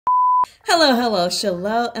Hello,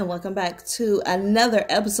 shalom, and welcome back to another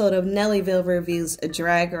episode of Nellyville Reviews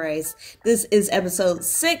Drag Race. This is episode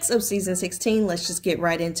 6 of season 16. Let's just get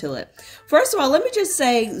right into it. First of all, let me just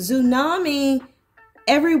say, Tsunami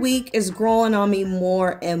every week is growing on me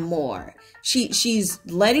more and more. She's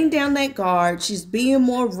letting down that guard. She's being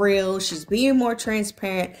more real. She's being more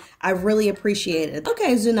transparent. I really appreciate it.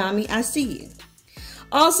 Okay, Tsunami, I see you.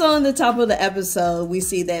 Also, in the top of the episode, we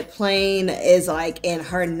see that Plain is like in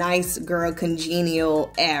her nice girl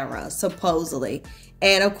congenial era, supposedly.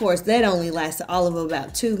 And of course, that only lasted all of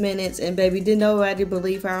about 2 minutes. And baby, didn't nobody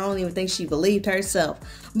believe her. I don't even think she believed herself.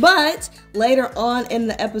 But later on in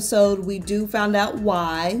the episode, we do find out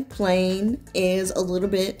why Plain is a little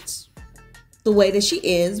bit the way that she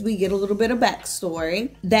is. We get a little bit of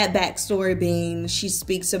backstory. That backstory being she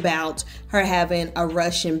speaks about her having a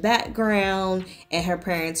Russian background and her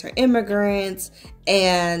parents are immigrants.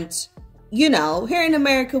 And, you know, here in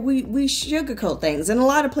America, we sugarcoat things. In a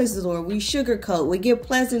lot of places where we sugarcoat, we give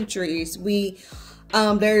pleasantries.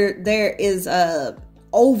 There is a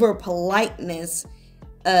over politeness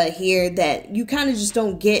here that you kind of just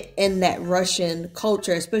don't get in that Russian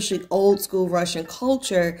culture, especially old school Russian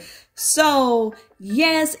culture. So,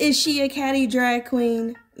 yes, is she a catty drag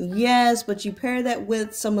queen? Yes, but you pair that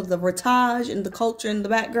with some of the rotage and the culture in the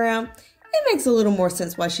background, it makes a little more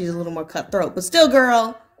sense why she's a little more cutthroat. But still,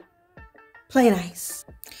 girl, play nice.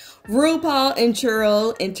 RuPaul and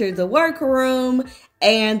Churro enter the workroom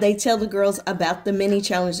and they tell the girls about the mini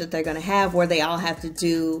challenge that they're going to have where they all have to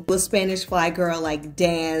do a Spanish fly girl like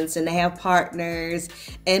dance and they have partners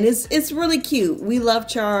and it's really cute. We love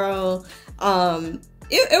Churro.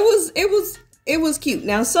 It was cute.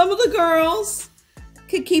 Now, some of the girls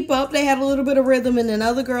could keep up. They had a little bit of rhythm. And then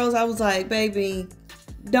other girls, I was like, baby,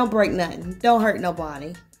 don't break nothing. Don't hurt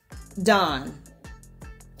nobody. Dawn.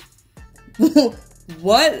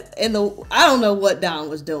 What in the... I don't know what Dawn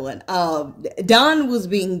was doing. Dawn was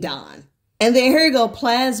being Dawn. And then here you go,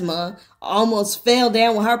 Plasma almost fell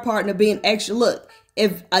down with her partner being extra. Look,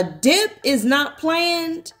 if a dip is not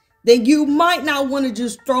planned, then you might not want to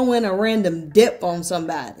just throw in a random dip on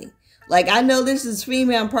somebody. Like, I know this is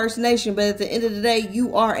female impersonation, but at the end of the day,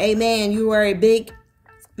 you are a man. You are a big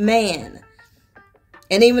man.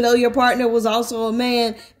 And even though your partner was also a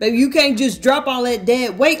man, baby, you can't just drop all that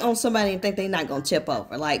dead weight on somebody and think they're not going to tip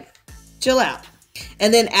over. Like, chill out.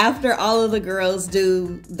 And then after all of the girls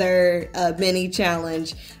do their mini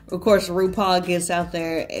challenge, of course, RuPaul gets out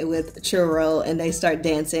there with Churro and they start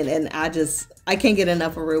dancing. And I can't get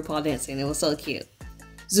enough of RuPaul dancing. It was so cute.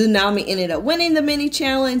 Tsunami ended up winning the mini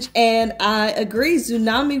challenge. And I agree,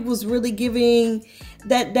 Tsunami was really giving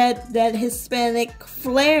that Hispanic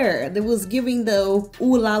flair. That was giving the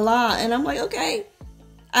ooh la la. And I'm like, okay,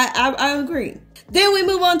 I agree. Then we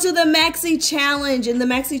move on to the Maxi Challenge. In the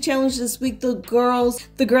Maxi Challenge this week, the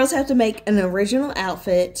girls have to make an original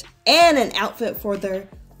outfit and an outfit for their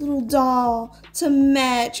little doll to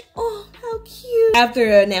match. Oh, how cute. After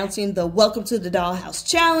announcing the Welcome to the Dollhouse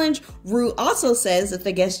Challenge, Ru also says that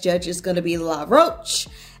the guest judge is going to be La Roche.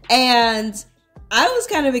 And I was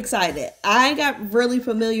kind of excited. I got really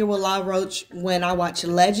familiar with La Roche when I watched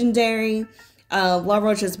Legendary. La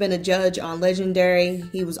Roche has been a judge on Legendary.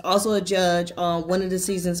 He was also a judge on one of the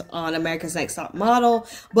seasons on America's Next Top Model.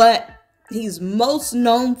 But he's most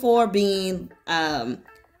known for being a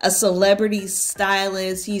celebrity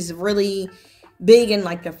stylist. He's really big in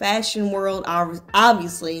like the fashion world.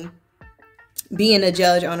 Obviously, being a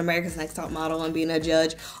judge on America's Next Top Model and being a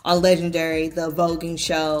judge on Legendary, the voguing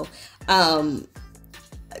show.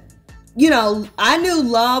 You know, I knew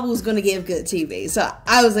Law was going to give good TV. So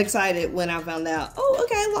I was excited when I found out, oh,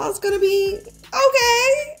 okay, Law's going to be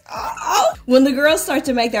okay. When the girls start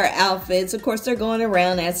to make their outfits, of course, they're going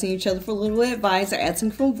around asking each other for a little advice. They're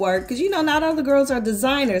asking for work because, you know, not all the girls are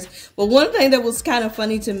designers. But one thing that was kind of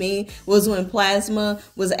funny to me was when Plasma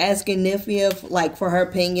was asking Nymphia, like, for her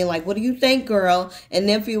opinion. Like, what do you think, girl? And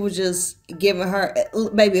Nymphia was just giving her,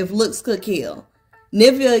 baby, if looks could kill.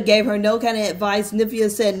 Nymphia gave her no kind of advice. Nymphia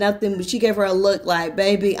said nothing, but she gave her a look like,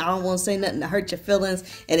 baby, I don't want to say nothing to hurt your feelings.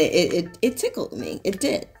 And it tickled me. It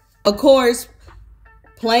did. Of course,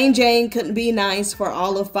 Plain Jane couldn't be nice for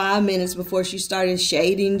all of 5 minutes before she started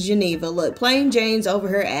shading Geneva. Look, Plain Jane's over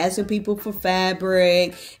here asking people for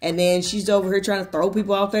fabric. And then she's over here trying to throw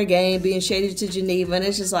people off their game, being shady to Geneva. And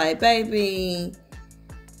it's just like, baby,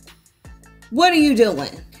 what are you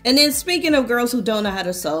doing? And then speaking of girls who don't know how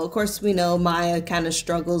to sew, of course, we know Maya kind of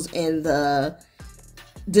struggles in the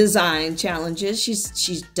design challenges.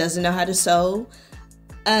 She doesn't know how to sew.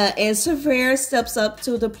 And Saphira steps up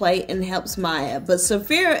to the plate and helps Maya. But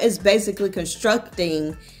Saphira is basically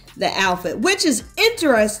constructing the outfit, which is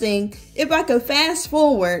interesting. If I could fast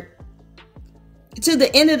forward to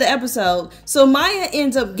the end of the episode, so Maya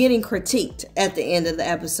ends up getting critiqued at the end of the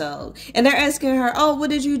episode, and they're asking her, oh, what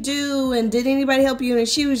did you do, and did anybody help you? And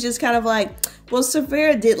she was just kind of like, well,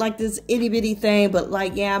 Saphira did like this itty bitty thing, but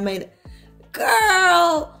like, yeah, I made it.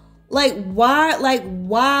 Girl, like why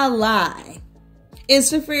lie? And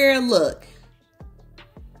Saphira, look,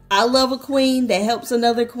 I love a queen that helps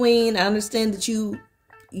another queen. I understand that you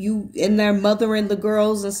and their mothering the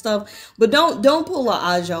girls and stuff, but don't pull a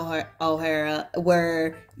Aja O'Hara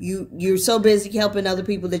where you're so busy helping other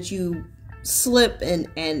people that you slip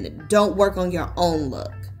and don't work on your own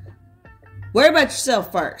look. Worry about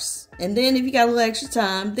yourself first, and then if you got a little extra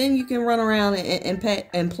time, then you can run around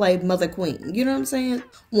and play Mother Queen. You know what I'm saying?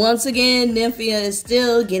 Once again, Nymphia is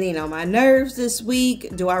still getting on my nerves this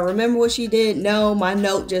week. Do I remember what she did? No, my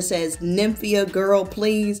note just says, Nymphia, girl,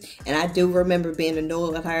 please. And I do remember being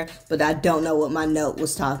annoyed with her, but I don't know what my note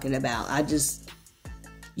was talking about. I just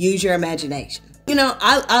use your imagination. You know,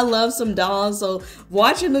 I love some dolls, so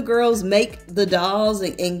watching the girls make the dolls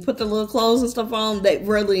and put the little clothes and stuff on,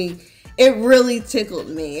 it really tickled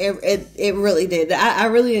me. It really did. I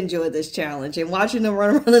really enjoyed this challenge, and watching them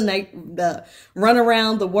run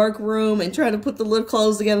around the workroom and trying to put the little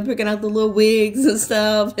clothes together, picking out the little wigs and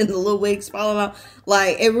stuff, and the little wigs falling off.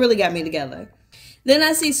 Like, it really got me together. Then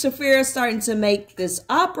I see Saphira starting to make this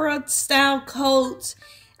opera style coat,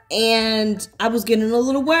 and I was getting a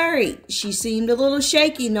little worried. She seemed a little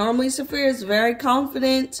shaky. Normally Saphira is very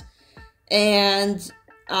confident, and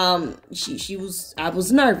I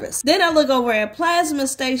was nervous. Then I look over at Plasma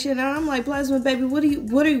Station, and I'm like, Plasma baby, what are you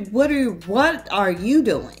doing? What are you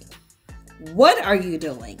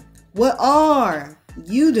doing,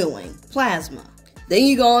 Plasma? Then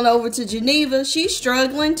you going over to Geneva. She's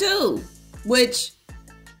struggling too,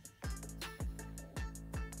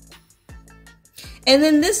 and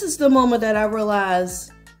then this is the moment that I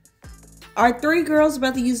realize, are three girls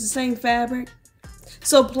about to use the same fabric?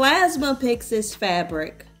 So Plasma picks this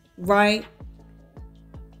fabric, right?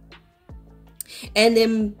 And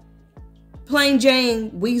then Plain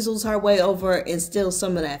Jane weasels her way over and steals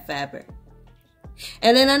some of that fabric.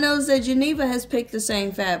 And then I notice that Geneva has picked the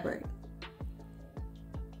same fabric.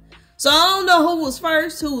 So I don't know who was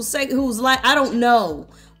first, who was second, who was like, I don't know.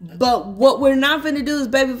 But what we're not going to do is,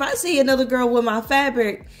 baby, if I see another girl with my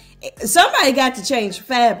fabric, somebody got to change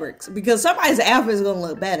fabrics, because somebody's outfit is going to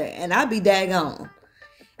look better, and I'd be daggone.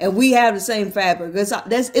 And we have the same fabric.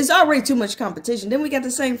 It's already too much competition. Then we got the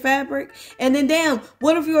same fabric. And then, damn,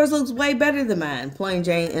 what if yours looks way better than mine? Plain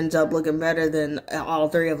Jane ends up looking better than all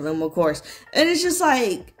three of them, of course. And it's just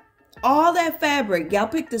like, all that fabric, y'all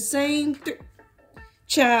picked the same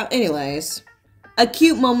child. Anyways, a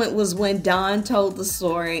cute moment was when Dawn told the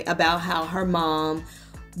story about how her mom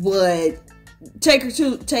would take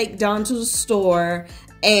Dawn to the store,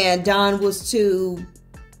 and Dawn was too,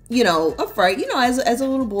 afraid, as a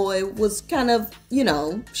little boy, was kind of,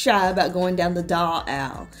 shy about going down the doll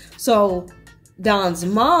aisle. So Dawn's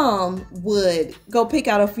mom would go pick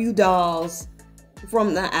out a few dolls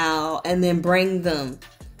from the aisle and then bring them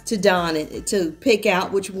to Dawn to pick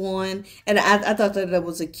out which one. And I thought that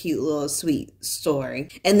was a cute little sweet story.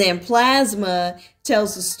 And then Plasma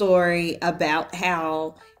tells the story about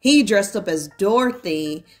how he dressed up as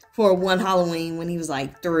Dorothy for one Halloween when he was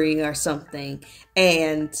like 3 or something.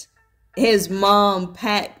 And his mom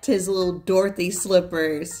packed his little Dorothy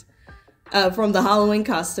slippers from the Halloween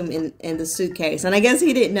costume in the suitcase. And I guess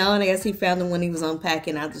he didn't know, and I guess he found them when he was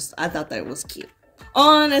unpacking. I thought that was cute.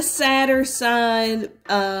 On a sadder side,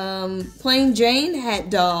 Plain Jane had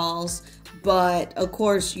dolls, but of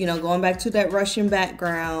course, going back to that Russian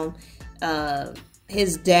background,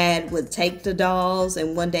 his dad would take the dolls,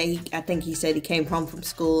 and one day, I think he said he came home from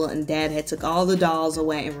school, and Dad had took all the dolls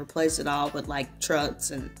away and replaced it all with like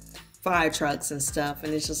trucks and fire trucks and stuff,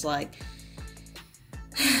 and it's just like,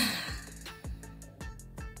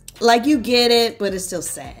 like, you get it, but it's still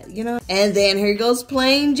sad, And then here goes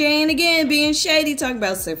Plain Jane again, being shady, talking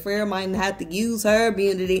about Saphira might have to use her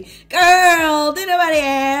immunity. Girl, did nobody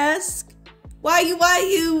ask? Why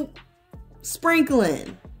you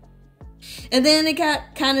sprinkling? And then it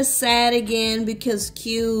got kind of sad again because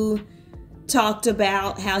Q talked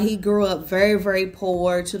about how he grew up very, very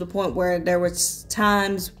poor, to the point where there was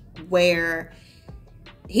times where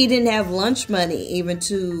he didn't have lunch money even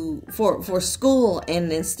for school,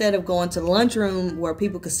 and instead of going to the lunchroom where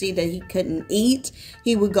people could see that he couldn't eat,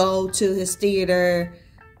 he would go to his theater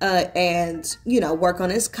and work on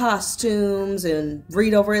his costumes and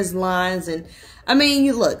read over his lines. And I mean,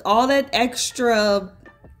 you look, all that extra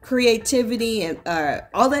creativity and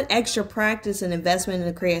all that extra practice and investment in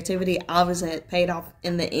the creativity obviously had paid off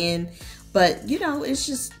in the end. But, you know, it's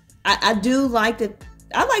just, I do like that.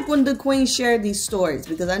 I like when the queens share these stories,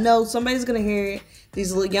 because I know somebody's going to hear it.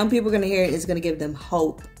 These little young people are going to hear it. It's going to give them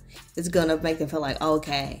hope. It's going to make them feel like,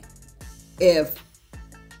 okay, if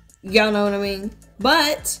y'all know what I mean.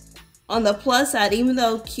 But on the plus side, even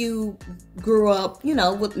though Q grew up, you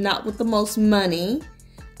know, not with the most money,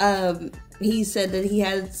 he said that he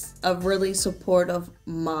has a really supportive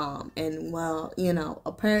mom. And, well, you know,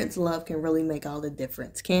 a parent's love can really make all the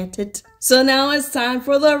difference, can't it? So now it's time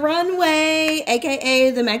for the runway, aka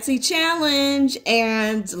the Maxi Challenge.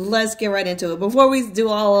 And let's get right into it. Before we do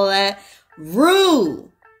all of that, Rue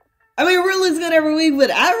looks good every week, but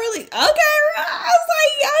I was like, okay, I see.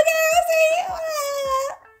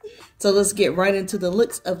 So let's get right into the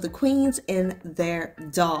looks of the queens and their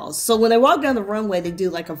dolls. So when they walk down the runway, they do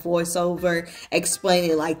like a voiceover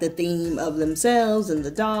explaining like the theme of themselves and the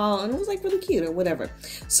doll. And it was like really cute or whatever.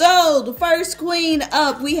 So the first queen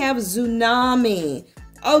up, we have Tsunami.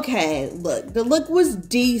 Okay, look, the look was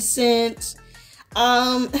decent.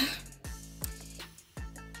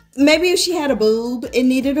 Maybe if she had a boob, it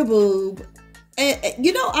needed a boob. And,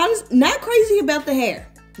 you know, honestly, not crazy about the hair.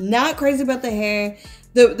 Not crazy about the hair.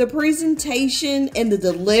 The presentation and the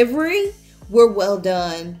delivery were well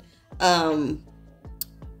done. But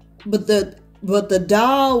the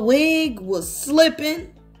doll wig was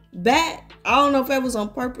slipping back. I don't know if that was on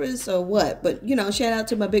purpose or what, but you know, shout out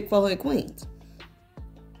to my big forehead queens.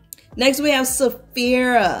 Next we have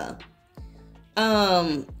Saphira.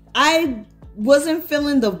 I wasn't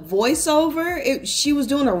feeling the voiceover. She was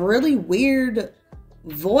doing a really weird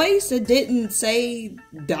voice. It didn't say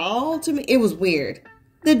doll to me. It was weird.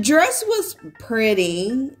 The dress was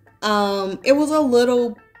pretty. It was a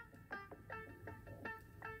little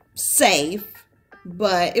safe,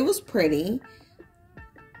 but it was pretty.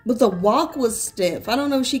 But the walk was stiff. I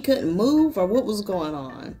don't know if she couldn't move or what was going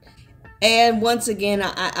on. And once again,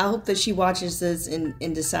 I hope that she watches this and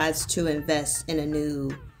decides to invest in a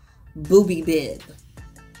new booby bib.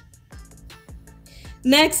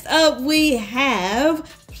 Next up, we have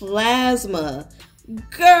Plasma.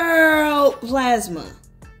 Girl, Plasma.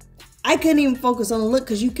 I couldn't even focus on the look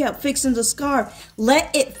because you kept fixing the scarf.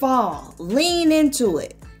 Let it fall. Lean into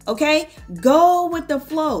it. Okay? Go with the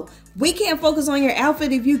flow. We can't focus on your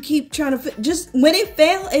outfit if you keep trying to just when it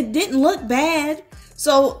fell, it didn't look bad.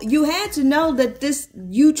 So you had to know that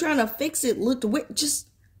you trying to fix it looked weird. Just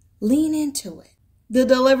lean into it. The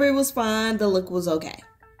delivery was fine. The look was okay.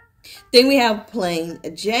 Then we have Plain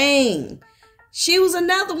Jane. She was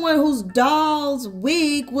another one whose doll's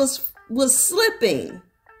wig was slipping.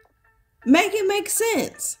 Make it make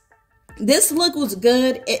sense. This look was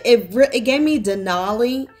good. It gave me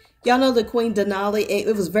Denali. Y'all know the Queen Denali.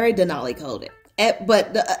 It was very Denali coded.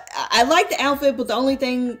 But I like the outfit, but the only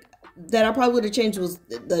thing that I probably would have changed was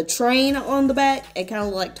the train on the back. It kind of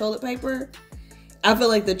looked like toilet paper. I feel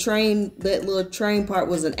like that little train part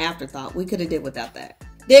was an afterthought. We could have did without that.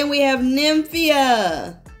 Then we have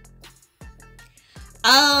Nymphia.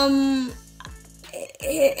 I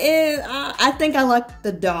think I like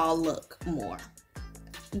the doll look more.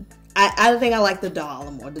 I think I like the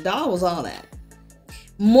doll more. The doll was all that.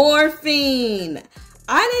 Morphine.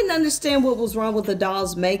 I didn't understand what was wrong with the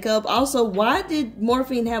doll's makeup. Also, why did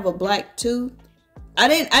Morphine have a black tooth? I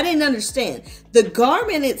didn't understand. The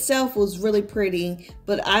garment itself was really pretty,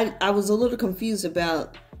 but I was a little confused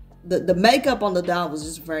about the makeup on the doll was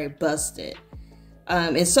just very busted.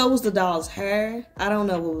 And so was the doll's hair. I don't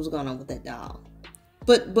know what was going on with that doll.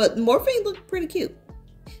 But Morphine looked pretty cute.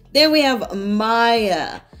 Then we have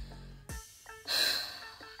Maya.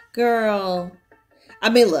 Girl. I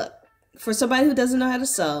mean, look. For somebody who doesn't know how to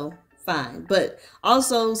sew, fine. But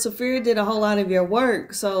also, Saphira did a whole lot of your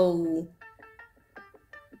work. So,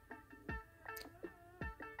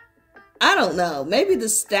 I don't know. Maybe the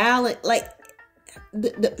styling, like,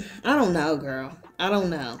 I don't know, girl. I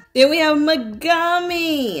don't know. Then we have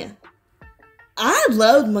Megami. I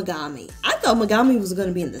loved Megami. I thought Megami was going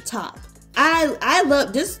to be in the top. I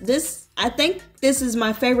love this. I think this is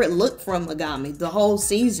my favorite look from Megami the whole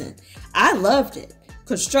season. I loved it.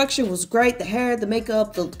 Construction was great. The hair, the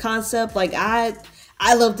makeup, the concept. Like, I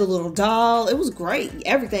loved the little doll. It was great.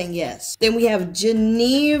 Everything, yes. Then we have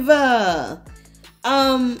Geneva.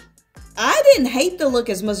 I didn't hate the look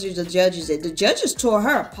as much as the judges did. The judges tore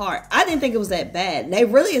her apart. I didn't think it was that bad. They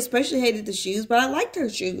really especially hated the shoes, but I liked her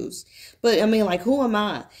shoes. But, I mean, like, who am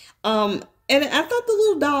I? And I thought the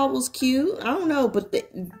little doll was cute. I don't know, but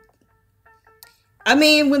I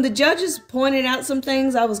mean, when the judges pointed out some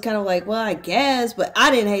things, I was kind of like, well, I guess, but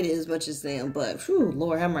I didn't hate it as much as them. But, whew,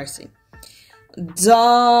 Lord have mercy.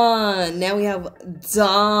 Dawn. Now we have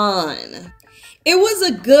Dawn. It was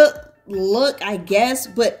a good look, I guess,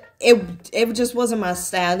 but it just wasn't my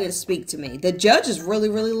style. It didn't speak to me. The judges really,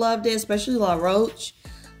 really loved it, especially La Roche.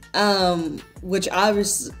 Which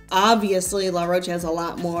obviously La Roche has a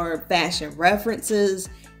lot more fashion references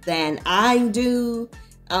than I do.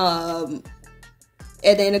 And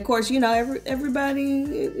then, of course, you know,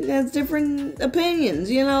 everybody has different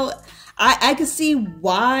opinions, you know. I could see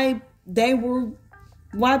why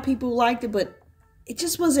people liked it, but it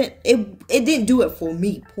just wasn't, it didn't do it for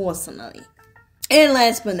me personally. And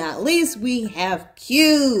last but not least, we have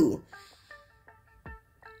Q.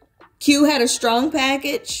 Q had a strong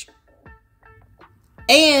package.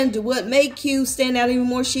 And what made Q stand out even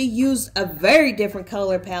more, she used a very different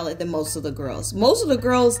color palette than most of the girls. Most of the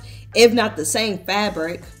girls, if not the same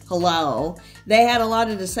fabric, hello, they had a lot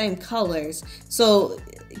of the same colors. So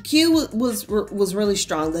Q was really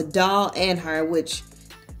strong. The doll and her, which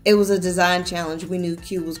it was a design challenge. We knew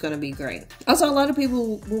Q was going to be great. Also, a lot of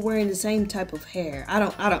people were wearing the same type of hair. I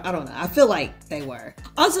don't know. I feel like they were.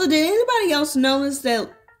 Also, did anybody else notice that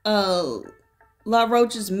La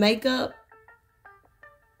Roche's makeup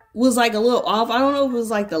was like a little off? I don't know if it was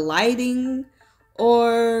like the lighting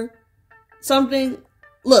or something.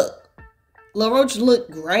 Look, La Roche looked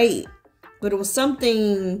great, but it was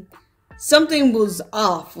something was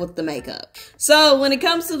off with the makeup. So when it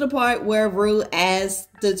comes to the part where Ru asked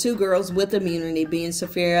the two girls with immunity, being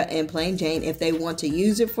Saphira and Plain Jane, if they want to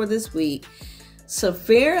use it for this week,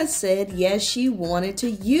 Saphira said yes, she wanted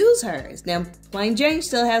to use hers. Now, Plain Jane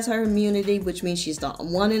still has her immunity, which means she's the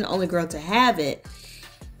one and only girl to have it.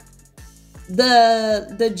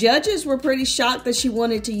 The judges were pretty shocked that she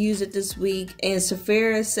wanted to use it this week, and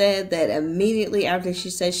Saphira said that immediately after she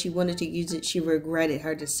said she wanted to use it, she regretted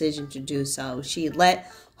her decision to do so. She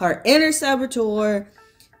let her inner saboteur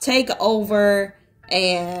take over,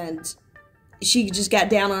 and she just got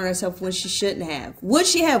down on herself when she shouldn't have. Would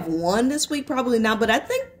she have won this week? Probably not, but I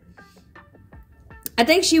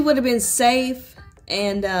think she would have been safe,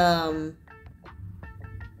 and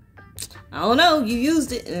I don't know, you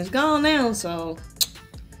used it and it's gone now, so.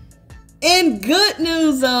 In good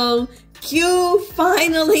news though, Q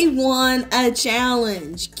finally won a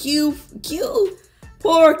challenge.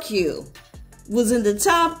 Poor Q, was in the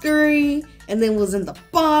top 3 and then was in the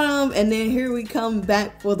bottom, and then here we come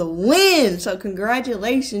back for the win. So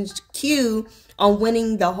congratulations Q on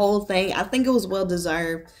winning the whole thing. I think it was well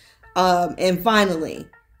deserved. And finally,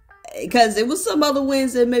 because it was some other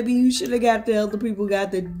wins that maybe you should have got, the other people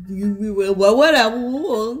got, that you will, well, whatever.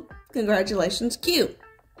 Well, congratulations, Q.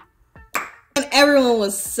 And everyone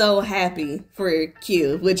was so happy for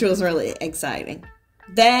Q, which was really exciting.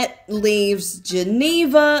 That leaves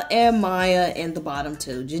Geneva and Maya in the bottom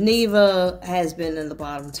 2. Geneva has been in the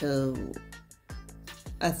bottom 2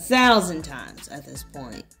 1,000 times at this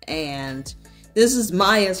point, and this is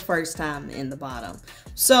Maya's first time in the bottom.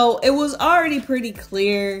 So it was already pretty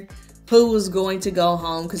clear who was going to go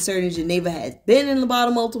home, considering Geneva had been in the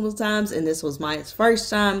bottom multiple times and this was Maya's first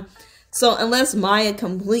time. So unless Maya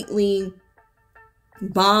completely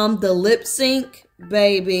bombed the lip sync,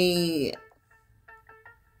 baby,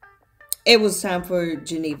 it was time for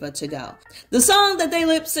Geneva to go. The song that they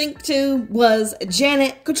lip synced to was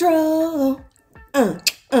Janet Control. Y'all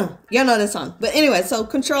know that song. But anyway, so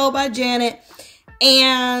Control by Janet.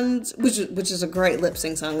 And which is a great lip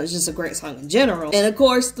sync song. It's just a great song in general. And of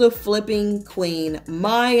course, the flipping queen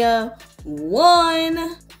Maya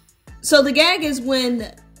won. So the gag is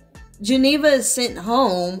when Geneva is sent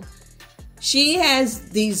home, she has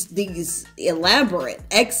these elaborate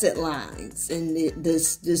exit lines and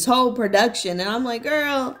this whole production. And I'm like,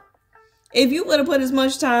 girl, if you would have put as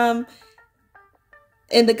much time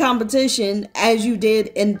in the competition as you did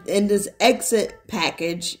in this exit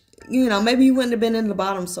package, you know, maybe you wouldn't have been in the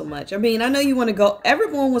bottom so much. I mean, I know you want to go,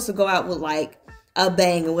 everyone wants to go out with like a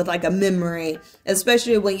bang and with like a memory,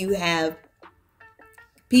 especially when you have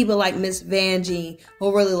people like Miss Vanjie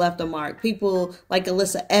who really left a mark. People like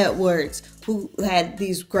Alyssa Edwards who had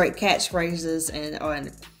these great catchphrases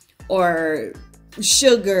or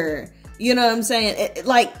Sugar. You know what I'm saying?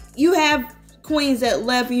 Like, you have queens that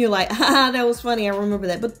left and you're like, haha, that was funny, I remember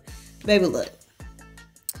that. But baby, look.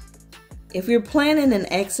 If you're planning an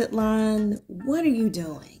exit line, what are you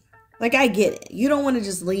doing? Like, I get it. You don't want to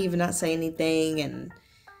just leave and not say anything.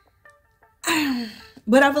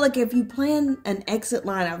 But I feel like if you plan an exit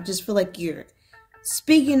line, I just feel like you're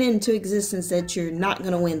speaking into existence that you're not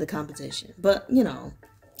going to win the competition. But, you know,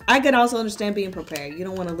 I could also understand being prepared. You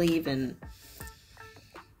don't want to leave and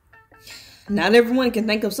Not everyone can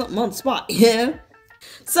think of something on the spot. Yeah.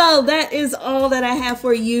 So that is all that I have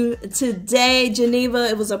for you today, Geneva.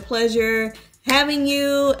 It was a pleasure having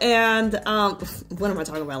you. And what am I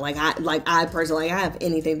talking about? I personally, I have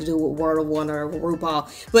anything to do with World of Wonder or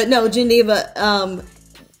RuPaul. But no, Geneva,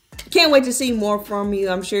 can't wait to see more from you.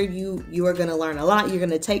 I'm sure you are going to learn a lot. You're going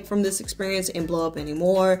to take from this experience and blow up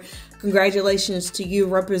anymore. Congratulations to you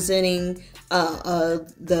representing the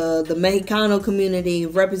Mexicano community,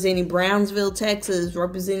 representing Brownsville, Texas,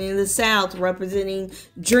 representing the South, representing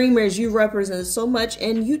Dreamers. You represent so much,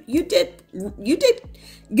 and you did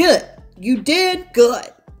good. You did good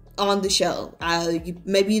on the show.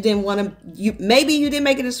 Maybe you didn't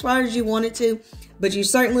make it as far as you wanted to, but you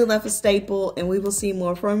certainly left a staple, and we will see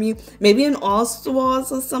more from you. Maybe an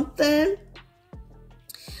All-Stars or something.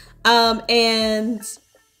 And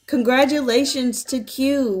congratulations to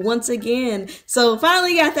Q once again. So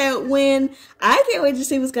finally got that win. I can't wait to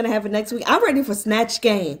see what's going to happen next week. I'm ready for Snatch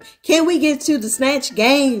Game. Can we get to the Snatch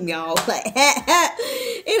Game, y'all?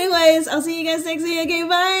 Anyways, I'll see you guys next week. Okay,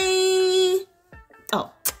 bye.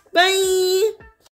 Oh, bye.